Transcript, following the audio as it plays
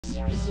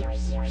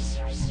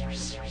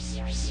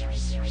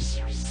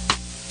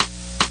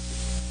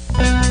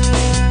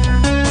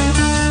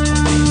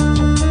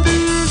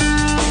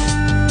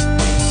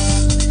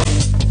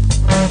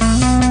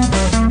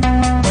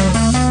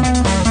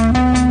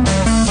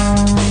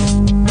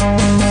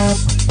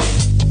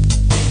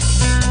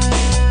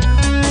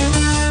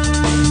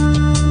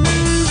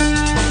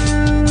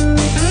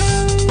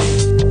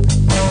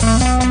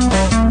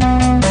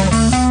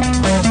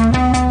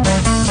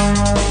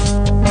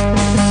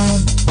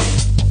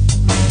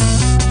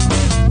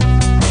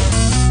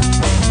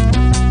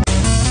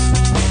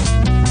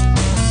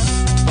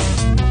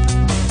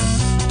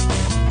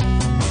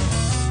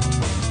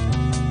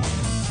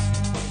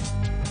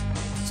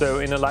So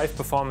in a live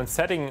performance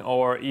setting,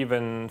 or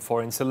even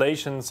for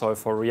installations or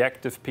for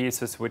reactive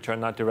pieces which are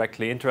not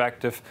directly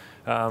interactive,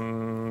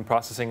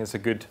 processing is a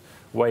good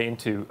way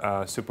into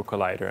Super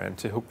Collider. And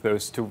to hook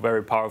those two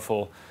very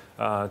powerful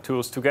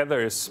tools together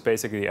is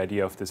basically the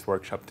idea of this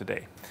workshop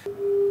today.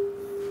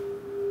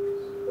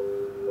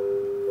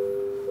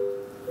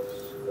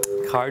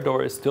 Car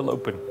door is still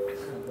open.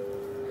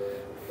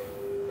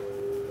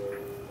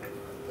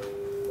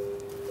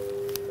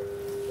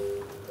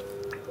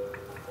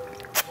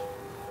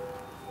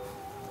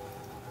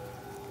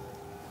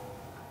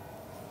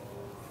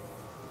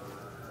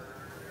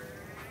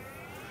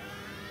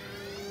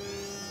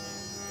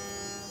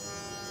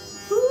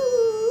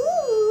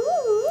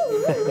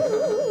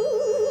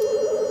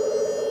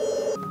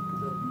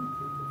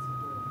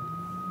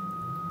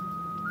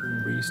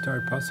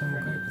 Restart processing,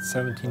 okay. It's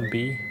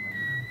 17B.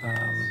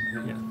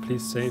 Yeah,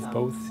 please save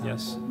both,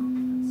 yes.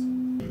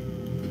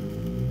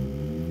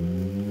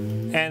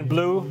 And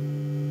blue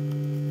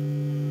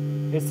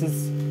is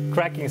this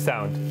cracking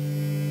sound.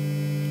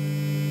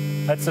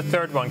 That's the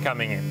third one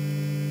coming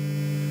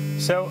in.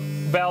 So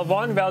valve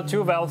 1, valve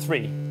 2, valve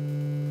 3.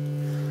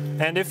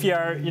 And if you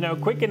are,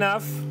 quick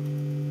enough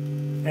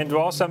and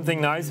draw something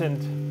nice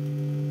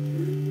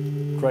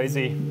and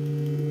crazy,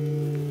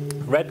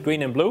 red,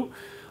 green, and blue,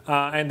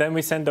 and then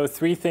we send those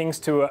three things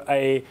to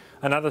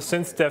another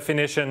synth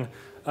definition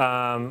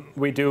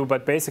we do,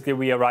 but basically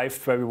we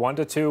arrived where we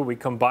wanted to. We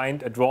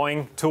combined a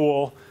drawing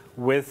tool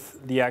with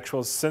the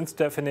actual synth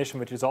definition,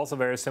 which is also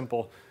very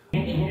simple.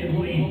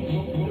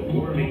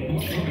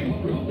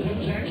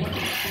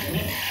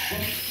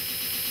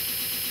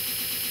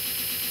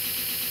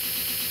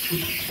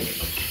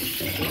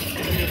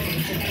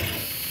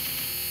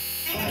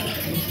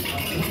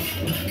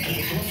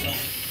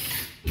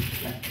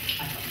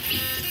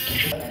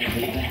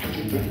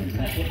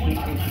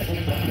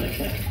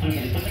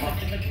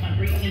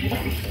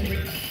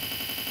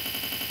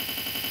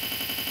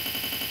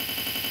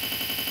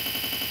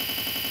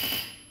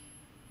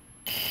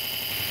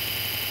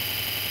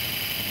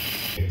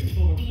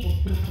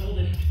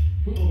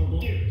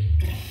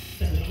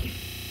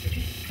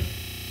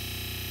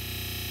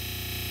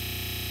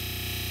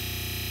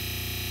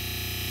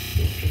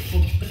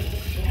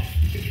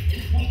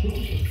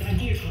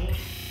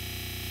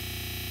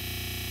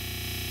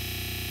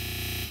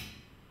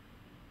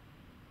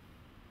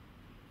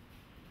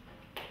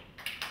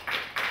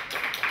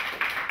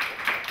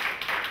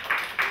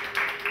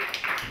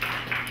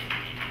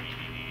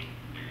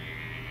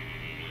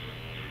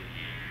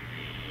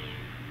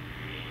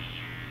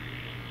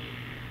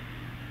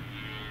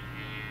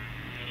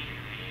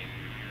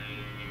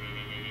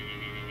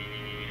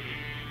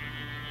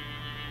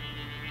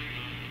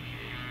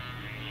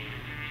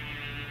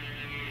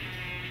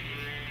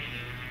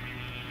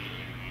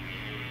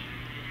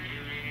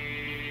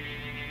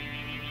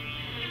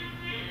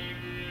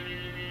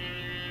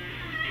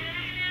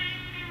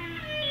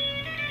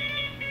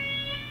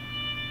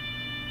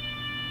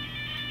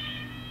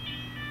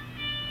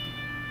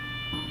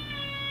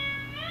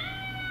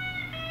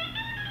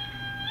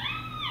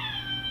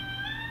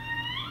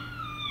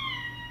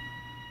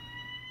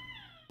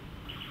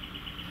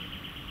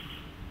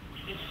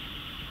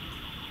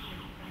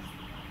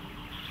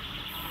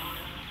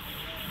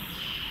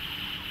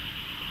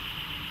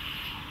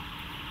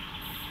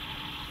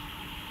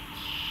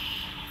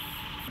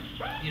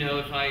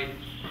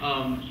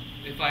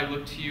 If I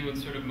look to you and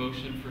sort of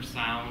motion for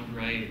sound,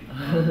 right?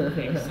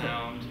 Make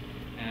sound,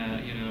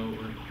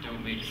 or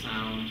don't make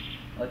sound,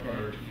 okay.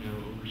 Or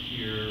over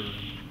here,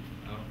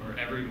 or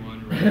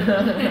everyone, right?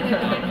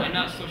 I'm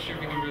not so sure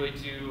we can really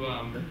do.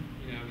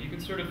 You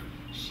can sort of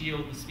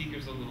shield the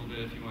speakers a little bit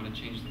if you want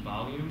to change the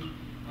volume.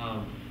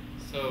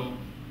 So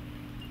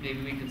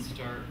maybe we can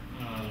start.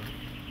 I'm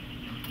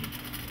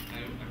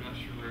not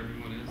sure where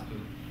everyone is, but.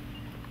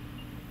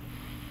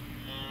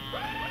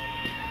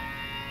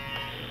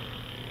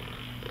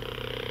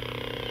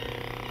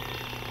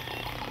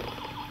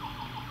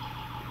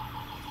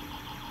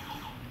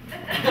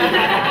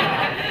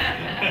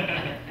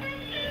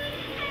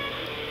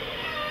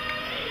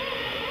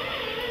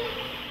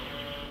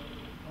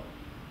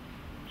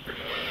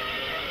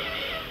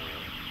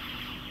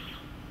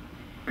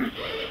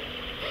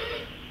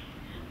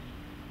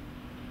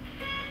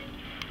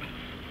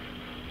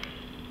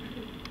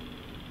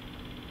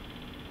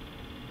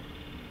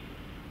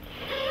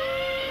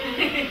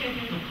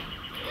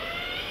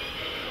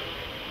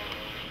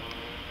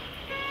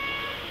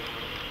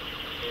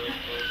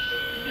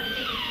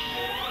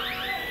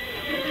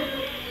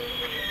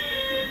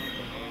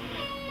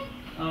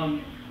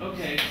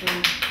 Okay, so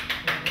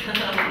how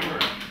does it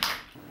work?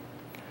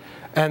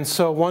 And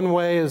so one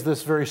way is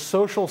this very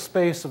social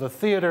space of a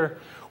theater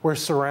where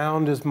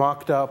surround is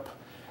mocked up,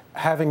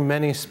 having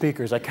many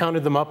speakers. I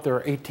counted them up, there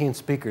are 18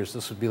 speakers.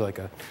 This would be like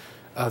a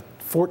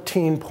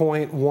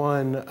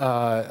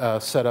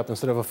 14.1 setup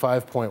instead of a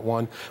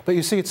 5.1. But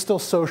you see, it's still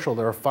social.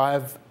 There are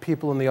 5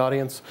 people in the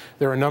audience.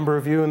 There are a number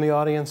of you in the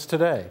audience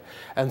today.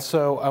 And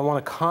so I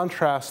want to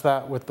contrast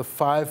that with the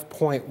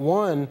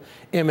 5.1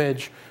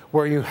 image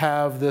where you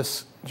have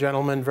this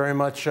gentleman very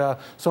much,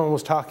 someone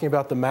was talking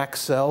about the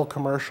Maxell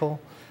commercial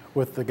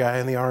with the guy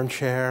in the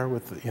armchair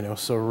with, you know,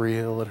 so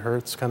real it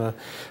hurts kind of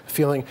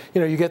feeling. You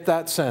know, you get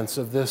that sense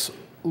of this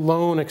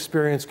lone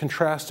experience,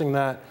 contrasting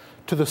that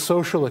to the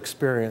social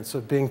experience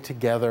of being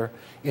together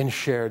in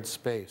shared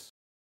space.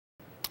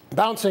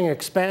 Bouncing,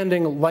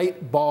 expanding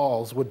light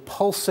balls would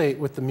pulsate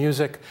with the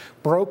music,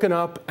 broken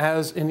up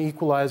as in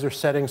equalizer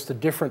settings to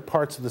different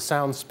parts of the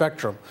sound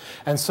spectrum.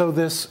 And so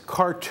this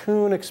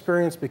cartoon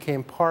experience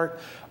became part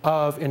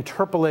of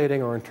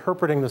interpolating or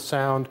interpreting the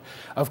sound,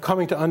 of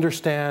coming to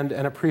understand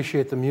and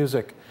appreciate the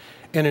music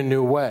in a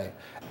new way.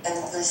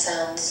 And the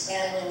sounds the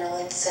animal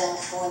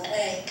itself would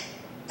make.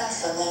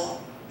 Buffalo,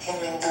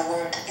 hearing the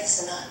word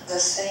is not the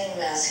same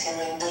as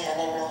hearing the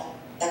animal.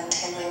 And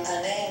hearing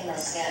the name of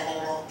the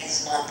animal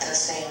is not the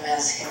same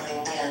as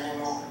hearing the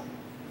animal.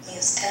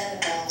 These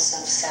tendrils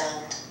of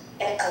sound,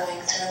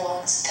 echoing through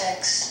one's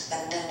text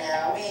and in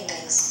our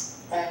readings,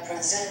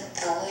 represent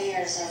the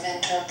layers of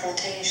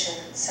interpretation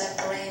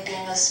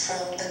separating us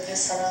from the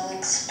visceral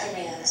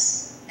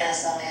experience,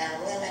 as I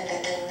am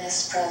limited in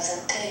this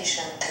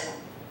presentation to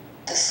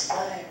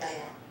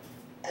describing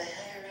the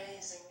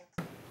hair-raising.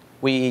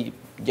 We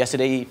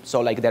yesterday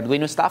saw like the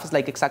Arduino stuff is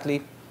like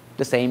exactly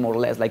the same or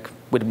less, like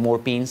with more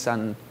pins,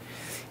 and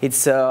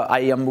it's I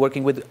am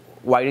working with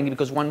wiring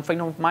because one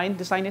friend of mine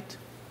designed it,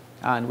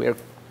 and we're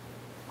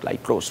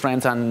like close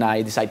friends, and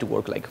I decided to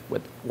work like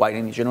with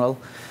wiring in general,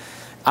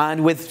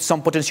 and with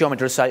some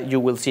potentiometers. You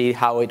will see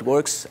how it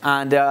works,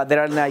 and there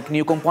are like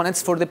new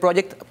components for the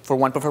project for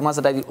one performance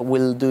that I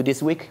will do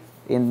this week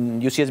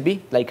in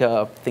UCSB, like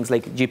things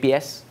like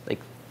GPS, like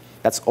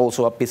that's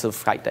also a piece of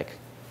high tech.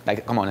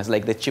 Like come on, it's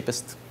like the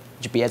cheapest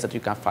GPS that you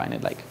can find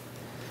at like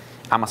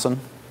Amazon.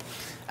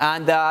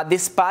 And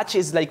this patch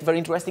is like very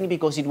interesting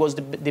because it was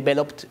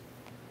developed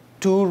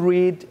to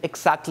read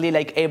exactly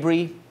like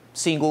every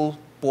single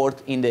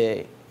port in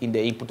the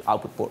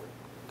input-output port.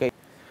 Okay.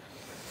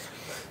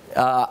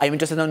 I'm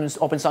interested in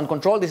open sound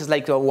control. This is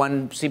like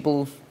one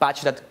simple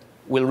patch that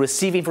will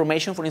receive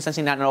information, for instance,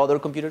 in another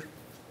computer,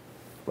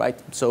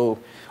 right? So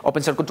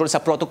open sound control is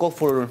a protocol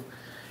for.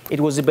 It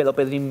was developed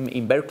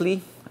in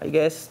Berkeley, I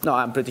guess. No,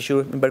 I'm pretty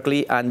sure in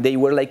Berkeley, and they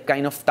were like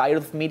kind of tired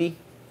of MIDI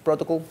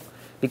protocol,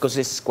 because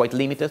it's quite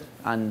limited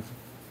and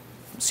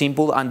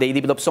simple, and they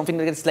developed something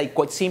that's like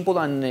quite simple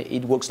and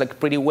it works like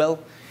pretty well.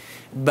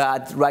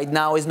 But right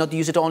now it's not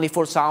used only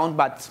for sound,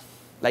 but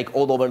like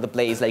all over the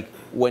place, like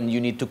when you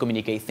need to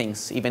communicate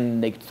things, even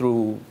like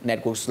through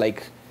networks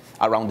like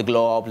around the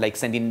globe, like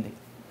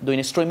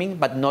doing streaming,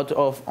 but not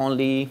of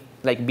only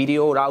like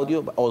video or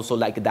audio, but also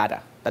like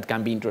data that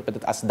can be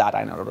interpreted as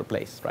data in another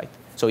place, right?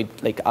 So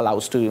it like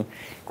allows to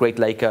create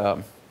like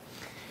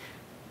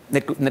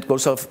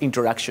networks of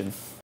interaction.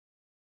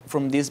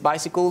 From this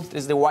bicycle,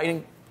 there's the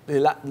wiring,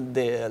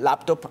 the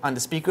laptop and the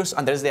speakers,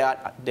 and there's the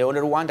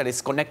other one that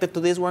is connected to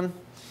this one.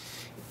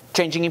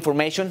 Changing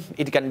information,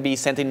 it can be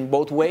sent in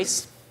both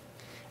ways,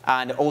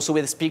 and also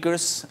with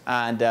speakers,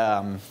 and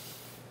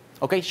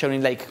okay,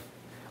 showing like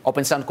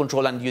open sound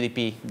control and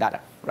UDP data,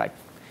 right?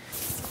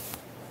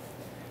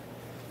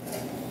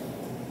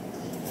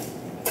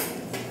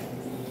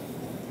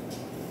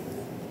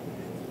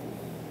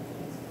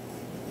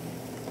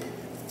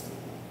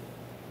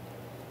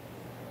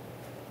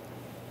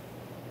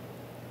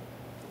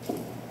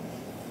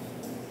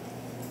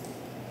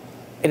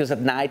 It was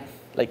at night,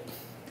 like,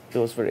 it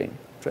was very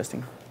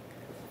interesting.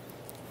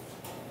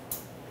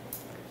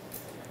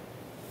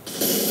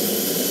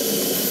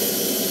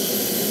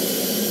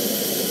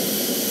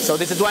 So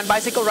this is one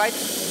bicycle, right?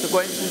 So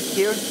going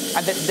here,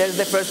 and there's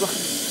the first one.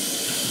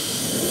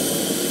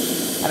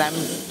 And I'm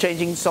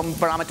changing some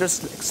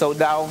parameters, so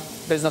now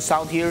there's no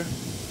sound here.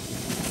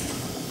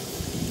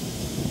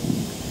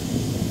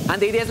 And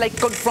the idea is like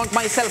confront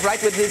myself,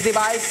 right, with this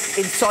device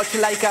in such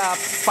like a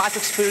fast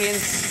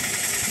experience,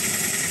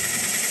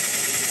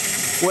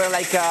 where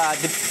like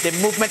the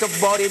movement of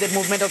body, the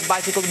movement of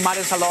bicycle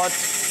matters a lot.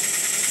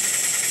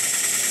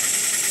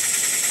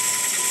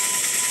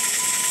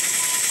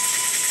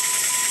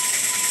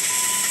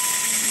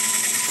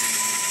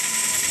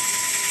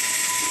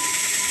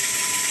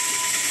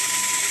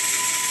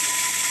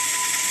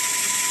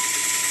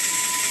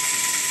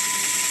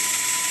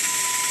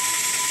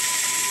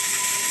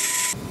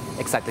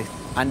 Exactly.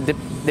 And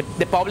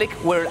the public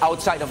were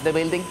outside of the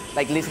building,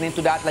 like listening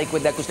to that, like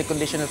with the acoustic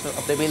conditions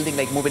of the building,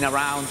 like moving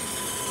around.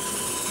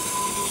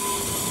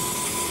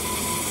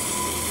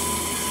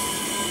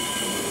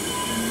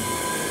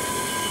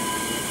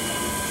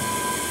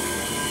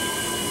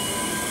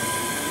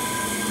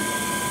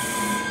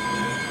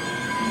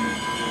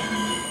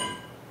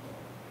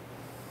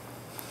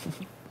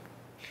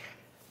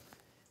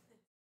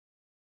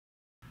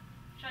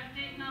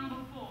 Tractate number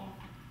 4.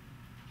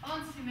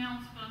 On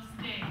Simeon's first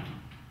day.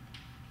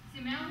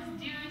 Simeon's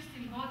dearest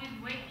embodied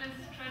weightless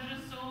treasure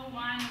soul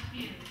wine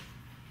appears.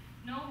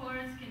 No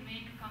words can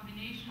make a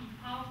combination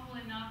powerful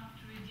enough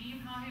to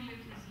redeem how he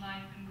lived his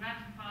life and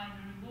gratify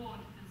the reward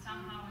that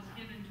somehow was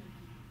given to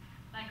him,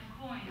 like a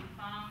coin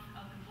found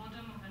at the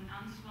bottom of an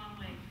unswum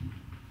lake.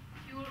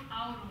 Pure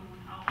AUDO,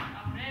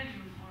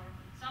 Aurelium, or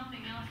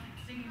something else that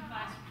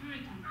signifies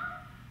purity.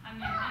 I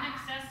mean,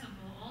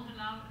 inaccessible,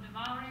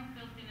 all-devouring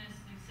filthiness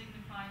that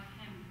signified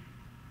him.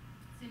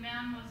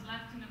 Simeon was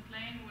left in a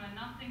plane where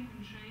nothing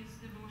can trace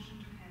devotion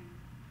to him.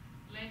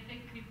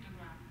 Lethe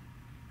cryptogram.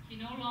 He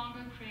no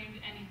longer craved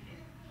anything,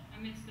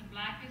 amidst the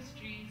blackest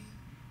trees,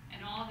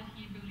 and all that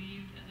he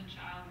believed as a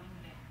child was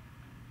there.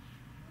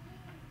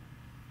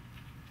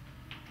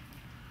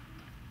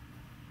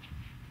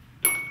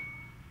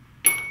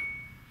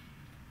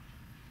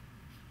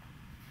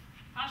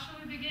 How shall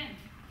we begin?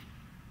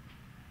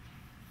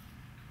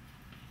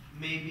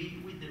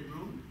 Maybe with the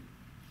room?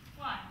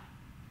 Why?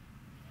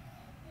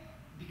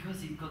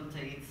 Because it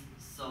contains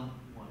someone.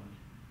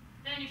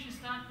 Then you should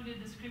start with a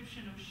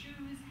description of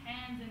shoes,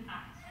 hands, and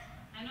eyes.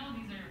 I know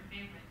these are your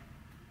favorite.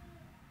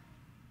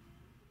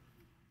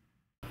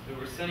 So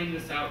we're sending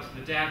this out to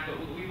the DAC, but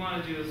what we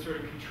want to do is sort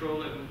of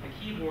control it with the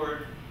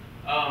keyboard.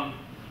 So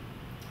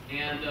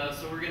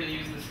we're going to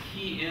use this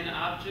key in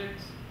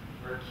object,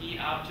 or key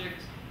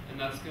object, and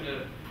that's going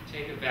to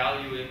take a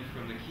value in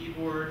from the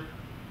keyboard.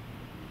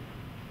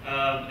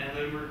 And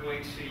then we're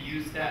going to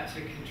use that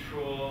to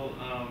control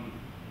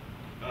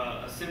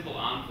a simple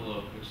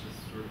envelope, which is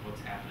sort of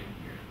what's happening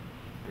here.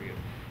 There we go.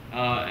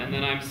 And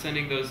then I'm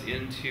sending those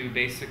into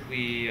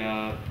basically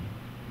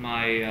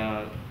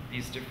my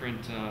these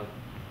different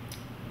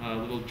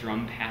little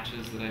drum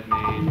patches that I've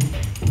made.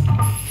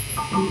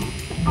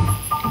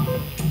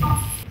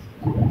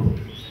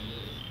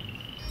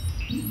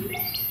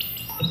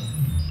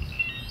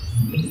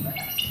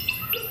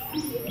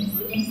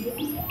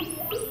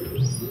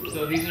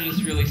 So these are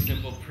just really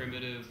simple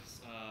primitives.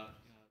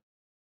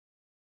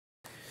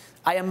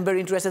 I am very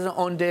interested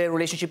on the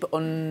relationship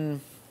on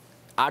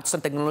arts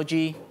and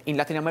technology in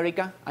Latin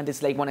America, and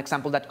it's like one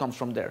example that comes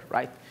from there,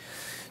 right?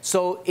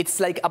 So it's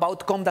like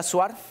about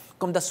Comdasuar.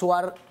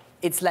 Comdasuar,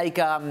 it's like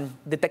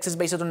the text is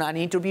based on an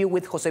interview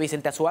with Jose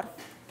Vicente Azuar.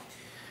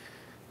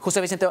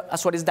 Jose Vicente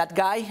Azuar is that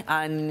guy,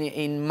 and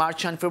in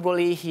March and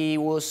February he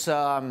was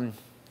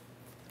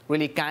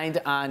really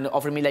kind and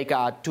offered me like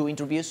 2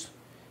 interviews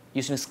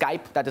using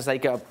Skype. That is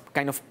like a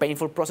kind of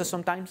painful process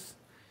sometimes.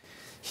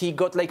 He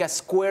got like a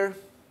square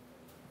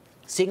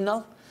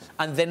signal,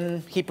 and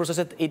then he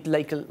processed it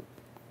like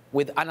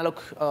with analog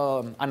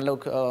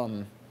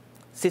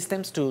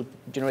systems to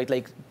generate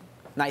like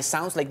nice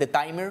sounds, like the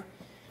timer.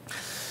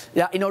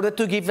 Yeah, in order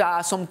to give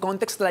some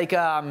context, like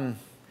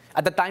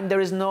at the time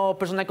there is no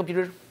personal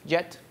computer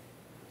yet,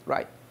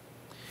 right?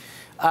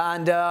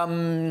 And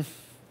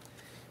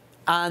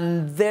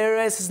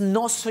there is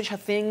no such a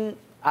thing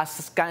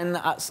as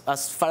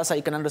far as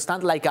I can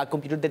understand, like a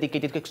computer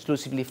dedicated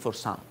exclusively for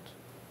sound.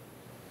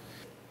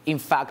 In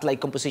fact,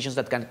 like compositions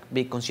that can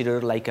be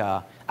considered like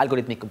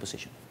algorithmic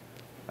composition,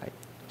 right?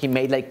 He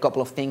made like a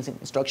couple of things,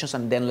 instructions,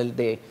 and then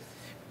the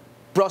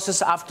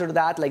process after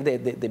that, like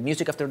the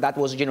music after that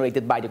was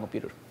generated by the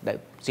computer, the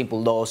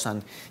simple laws,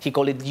 and he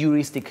called it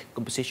heuristic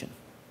composition.